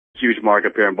huge mark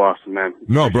up here in Boston, man.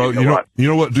 No, bro, you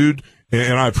know what, dude?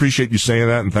 And I appreciate you saying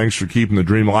that, and thanks for keeping the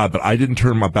dream alive, but I didn't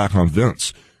turn my back on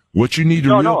Vince. What you need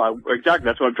to exactly.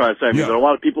 That's what I'm trying to say. I mean, there are a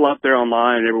lot of people out there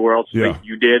online and everywhere else think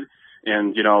you did,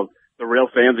 and, you know, the real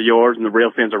fans of yours and the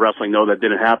real fans of wrestling know that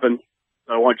didn't happen.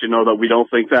 So I want you to know that we don't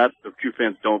think that. The true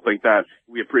fans don't think that.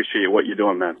 We appreciate what you're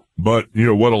doing, man. But, you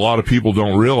know, what a lot of people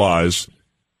don't realize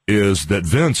is that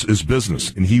Vince is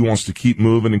business, and he wants to keep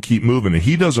moving and keep moving, and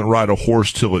he doesn't ride a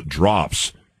horse till it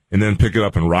drops and then pick it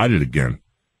up and ride it again.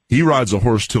 He rides a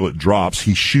horse till it drops,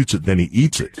 he shoots it, then he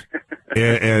eats it.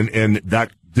 and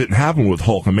that didn't happen with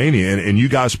Hulkamania, and you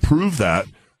guys proved that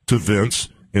to Vince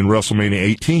in WrestleMania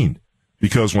 18.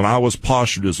 Because when I was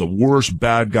postured as the worst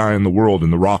bad guy in the world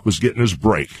and The Rock was getting his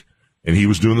break, and he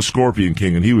was doing the Scorpion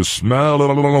King, and he was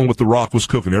smelling what The Rock was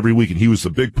cooking every week, and he was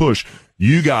the big push,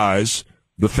 you guys,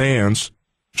 the fans,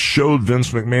 showed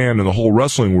Vince McMahon and the whole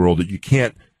wrestling world that you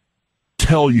can't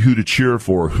tell you who to cheer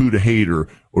for, who to hate, or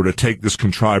to take this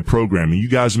contrived program. And you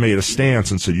guys made a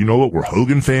stance and said, you know what, we're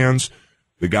Hogan fans.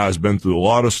 The guy's been through a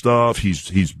lot of stuff.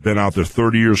 He's been out there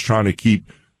 30 years trying to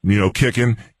keep, you know,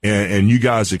 kicking, and you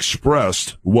guys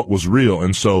expressed what was real.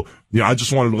 And so, you know, I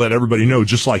just wanted to let everybody know,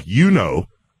 just like you know,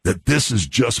 that this is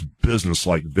just business,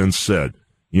 like Vince said,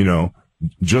 you know,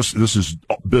 this is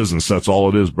business. That's all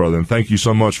it is, brother. And thank you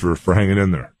so much for hanging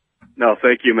in there. No,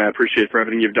 thank you, man. Appreciate it for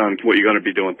everything you've done, what you're going to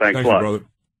be doing. Thanks a lot. You, brother.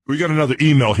 We got another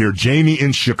email here. Jamie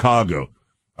in Chicago.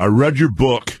 I read your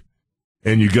book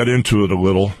and you got into it a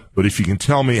little, but if you can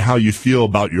tell me how you feel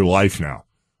about your life now.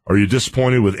 Are you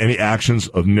disappointed with any actions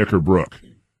of Nick or Brooke?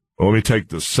 Well, let me take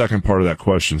the second part of that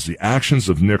question. It's the actions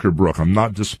of Nick or Brooke. I'm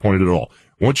not disappointed at all.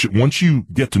 Once you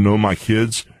get to know my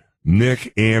kids,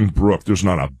 Nick and Brooke, there's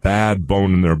not a bad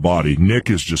bone in their body. Nick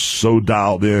is just so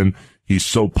dialed in. He's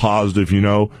so positive, you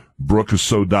know. Brooke is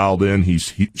so dialed in.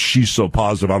 She's so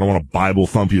positive. I don't want to Bible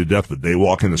thump you to death, but they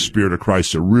walk in the Spirit of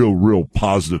Christ. They're real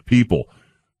positive people.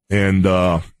 And,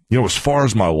 you know, as far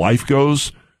as my life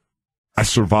goes, I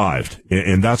survived.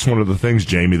 And that's one of the things,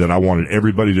 Jamie, that I wanted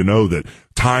everybody to know, that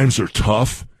times are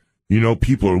tough. You know,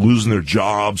 people are losing their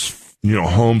jobs. You know,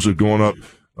 homes are going up,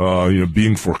 you know,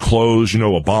 being foreclosed. You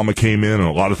know, Obama came in and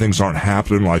a lot of things aren't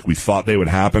happening like we thought they would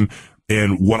happen.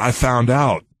 And what I found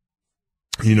out,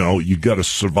 you know, you got to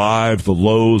survive the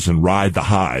lows and ride the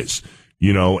highs,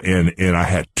 you know, and I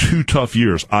had 2 tough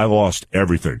years. I lost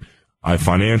everything. I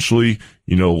financially,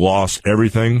 you know, lost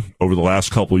everything over the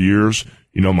last couple of years.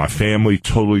 You know, my family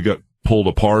totally got pulled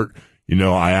apart. You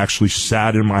know, I actually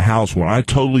sat in my house when I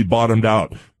totally bottomed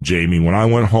out, Jamie, when I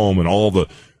went home and all the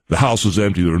house was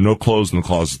empty. There were no clothes in the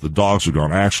closet. The dogs were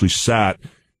gone. I actually sat,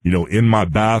 you know, in my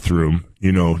bathroom,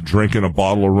 you know, drinking a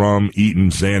bottle of rum, eating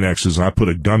Xanaxes, and I put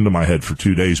a gun to my head for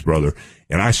 2 days, brother.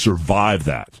 And I survived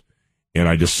that. And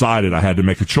I decided I had to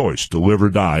make a choice, to live or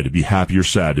die, to be happy or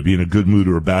sad, to be in a good mood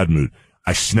or a bad mood.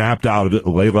 I snapped out of it.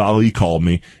 Layla Ali called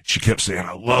me. She kept saying,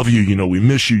 I love you. You know, we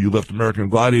miss you. You left American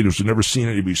Gladiators. We've never seen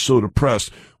anybody so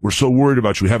depressed. We're so worried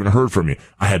about you. We haven't heard from you.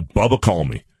 I had Bubba call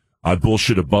me. I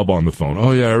bullshitted Bubba on the phone.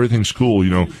 Oh, yeah, everything's cool.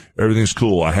 You know, everything's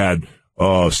cool. I had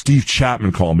Steve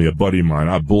Chapman call me, a buddy of mine.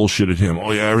 I bullshitted him.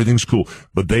 Oh, yeah, everything's cool.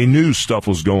 But they knew stuff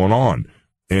was going on.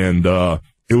 And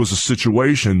it was a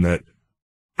situation that,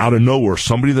 out of nowhere,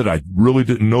 somebody that I really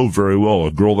didn't know very well,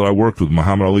 a girl that I worked with,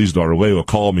 Muhammad Ali's daughter, Layla,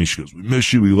 called me. She goes, we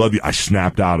miss you. We love you. I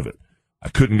snapped out of it. I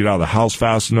couldn't get out of the house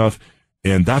fast enough.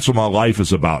 And that's what my life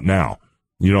is about now.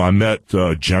 You know, I met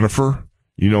Jennifer,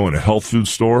 you know, in a health food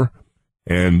store.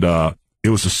 And it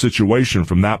was a situation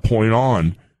from that point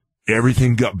on.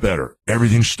 Everything got better.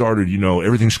 Everything started, you know,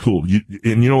 everything's cool.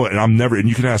 And you know what? And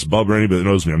you can ask Bubba or anybody that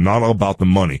knows me. I'm not all about the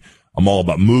money. I'm all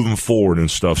about moving forward and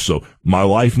stuff. So my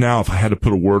life now, if I had to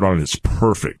put a word on it, it's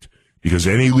perfect. Because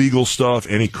any legal stuff,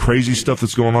 any crazy stuff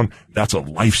that's going on, that's a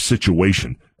life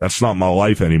situation. That's not my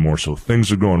life anymore. So things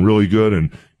are going really good.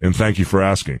 And thank you for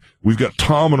asking. We've got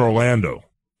Tom in Orlando.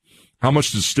 How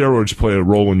much did steroids play a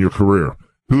role in your career?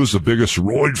 Who was the biggest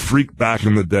roid freak back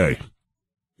in the day?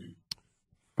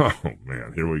 Oh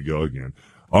man, here we go again.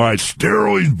 All right,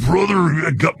 steroids, brother.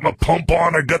 I got my pump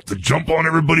on. I got the jump on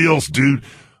everybody else, dude.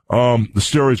 The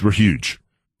steroids were huge.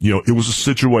 You know, it was a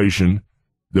situation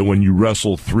that when you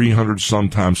wrestle 300,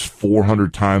 sometimes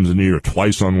 400 times a year,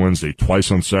 twice on Wednesday,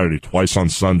 twice on Saturday, twice on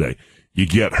Sunday, you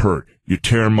get hurt, you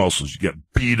tear muscles, you get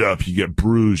beat up, you get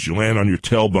bruised, you land on your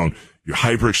tailbone, you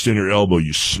hyperextend your elbow,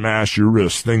 you smash your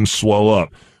wrist, things swell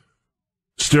up.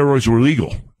 Steroids were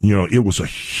legal. You know, it was a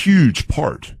huge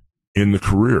part in the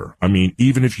career. I mean,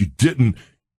 even if you didn't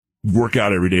work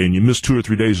out every day and you missed 2 or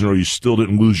 3 days in a row, you still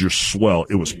didn't lose your swell.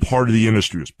 It was part of the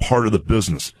industry. It was part of the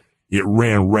business. It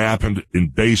ran rampant in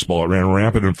baseball. It ran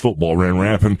rampant in football. It ran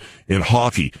rampant in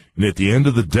hockey. And at the end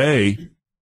of the day,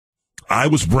 I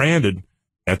was branded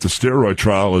at the steroid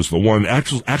trial as the one,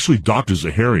 actually Dr.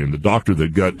 Zaharian, the doctor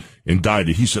that got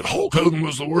indicted. He said, Hulk Hogan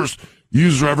was the worst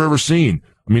user I've ever seen.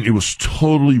 I mean, it was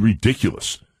totally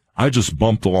ridiculous. I just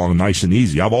bumped along nice and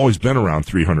easy. I've always been around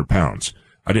 300 pounds.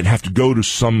 I didn't have to go to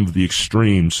some of the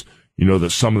extremes, that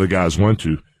some of the guys went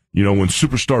to. When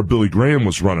superstar Billy Graham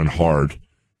was running hard,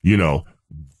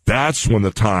 that's when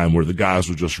the time where the guys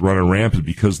were just running rampant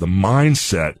because the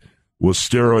mindset was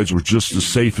steroids were just as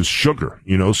safe as sugar,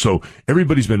 so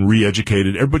everybody's been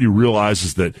re-educated. Everybody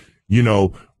realizes that,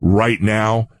 right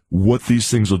now, what these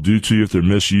things will do to you if they're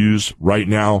misused right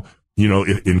now,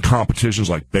 in competitions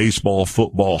like baseball,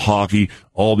 football, hockey,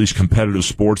 all these competitive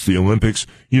sports, the Olympics,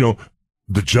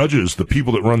 the judges, the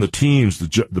people that run the teams,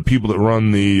 the people that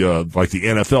run the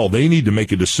NFL, they need to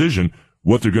make a decision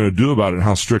what they're going to do about it and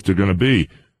how strict they're going to be.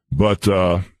 But,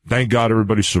 thank God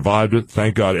everybody survived it.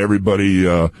 Thank God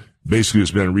everybody, basically has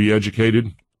been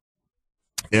re-educated.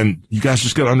 And you guys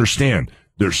just got to understand,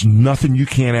 there's nothing you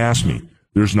can't ask me.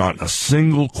 There's not a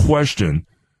single question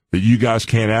that you guys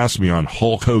can't ask me on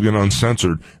Hulk Hogan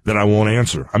Uncensored that I won't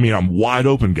answer. I mean, I'm wide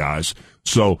open, guys.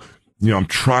 So, I'm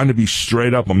trying to be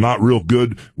straight up. I'm not real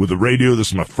good with the radio. This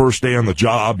is my first day on the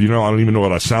job. I don't even know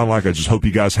what I sound like. I just hope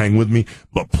you guys hang with me.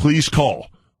 But please call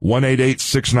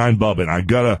 1-888-69-BUBBA. And I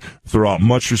got to throw out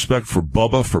much respect for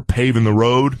Bubba for paving the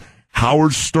road.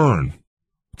 Howard Stern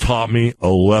taught me a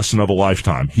lesson of a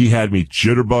lifetime. He had me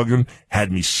jitterbugging,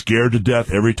 had me scared to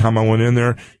death every time I went in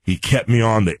there. He kept me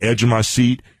on the edge of my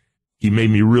seat. He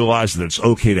made me realize that it's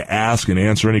okay to ask and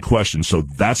answer any questions. So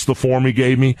that's the form he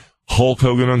gave me. Hulk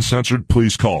Hogan Uncensored,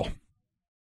 please call.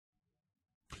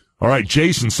 All right,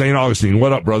 Jason, St. Augustine,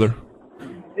 what up, brother?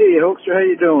 Hey, Hulkster, how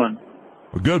you doing?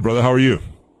 Well, good, brother. How are you?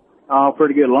 Oh,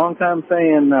 pretty good. Long-time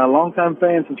fan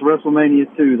since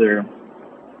WrestleMania 2 there.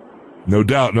 No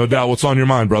doubt, no doubt. What's on your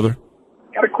mind, brother?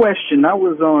 Got a question. I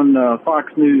was on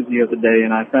Fox News the other day,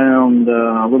 and I found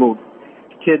a little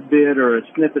tidbit or a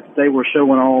snippet that they were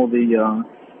showing all the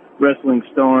wrestling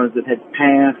stars that had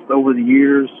passed over the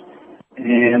years.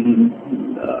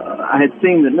 And I had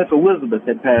seen that Miss Elizabeth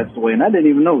had passed away, and I didn't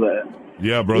even know that.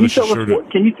 Yeah, brother,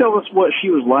 Can you tell us what she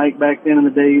was like back then in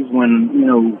the days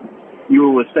when, you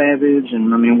were with Savage?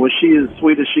 And, was she as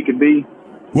sweet as she could be?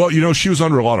 Well, she was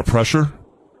under a lot of pressure,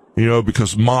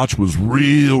 because Mach was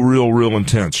real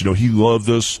intense. He loved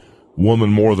this woman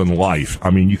more than life.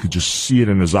 You could just see it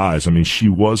in his eyes. She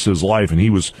was his life, and he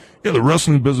was, the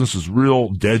wrestling business is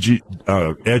real edgy.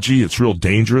 It's real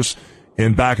dangerous.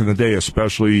 And back in the day,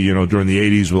 especially, during the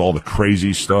 80s with all the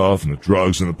crazy stuff and the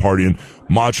drugs and the partying,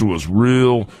 Macho was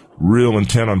real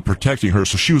intent on protecting her.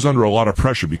 So she was under a lot of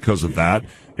pressure because of that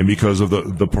and because of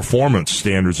the performance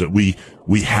standards that we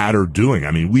had her doing.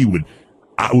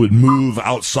 I would move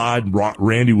outside.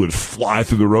 Randy would fly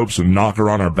through the ropes and knock her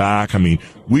on her back.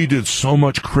 We did so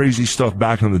much crazy stuff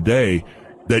back in the day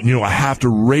that, I have to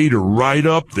rate her right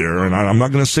up there. And I'm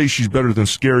not going to say she's better than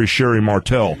Scary Sherry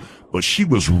Martel, but she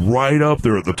was right up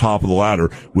there at the top of the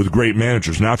ladder with great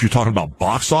managers. Now, if you're talking about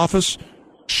box office,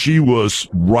 she was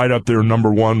right up there, number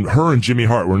one. Her and Jimmy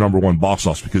Hart were number one box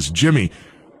office because Jimmy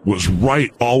was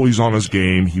always on his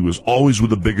game. He was always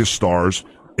with the biggest stars,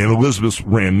 and Elizabeth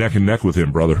ran neck and neck with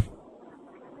him, brother.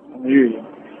 I hear you.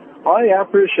 Oh, yeah, I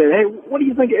appreciate it. Hey, what do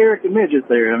you think of Eric the Midget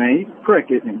there? He's a prick,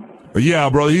 isn't he? Yeah,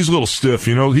 brother, he's a little stiff.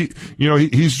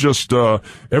 He's just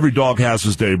every dog has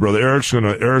his day, brother. Eric's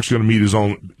gonna meet his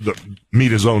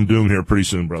own doom here pretty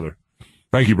soon, brother.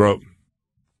 Thank you, bro.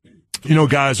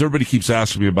 Guys, everybody keeps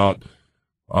asking me about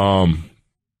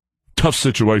tough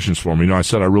situations for me. I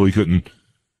said I really couldn't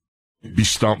be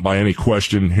stumped by any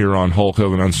question here on Hulk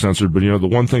Hogan Uncensored, but the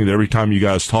one thing that every time you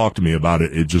guys talk to me about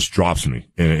it, it just drops me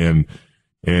and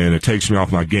it takes me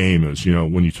off my game is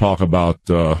when you talk about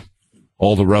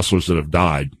all the wrestlers that have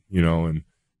died, and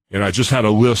I just had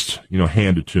a list,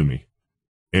 handed to me.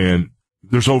 And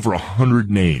there's over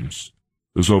 100 names.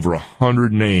 There's over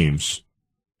 100 names,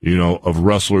 of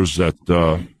wrestlers that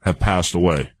have passed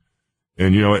away.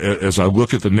 And, as I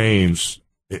look at the names,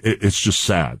 it's just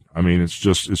sad. It's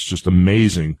just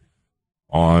amazing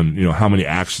on, how many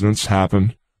accidents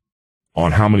happened,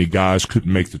 on how many guys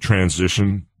couldn't make the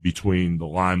transition between the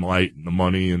limelight and the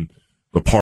money and the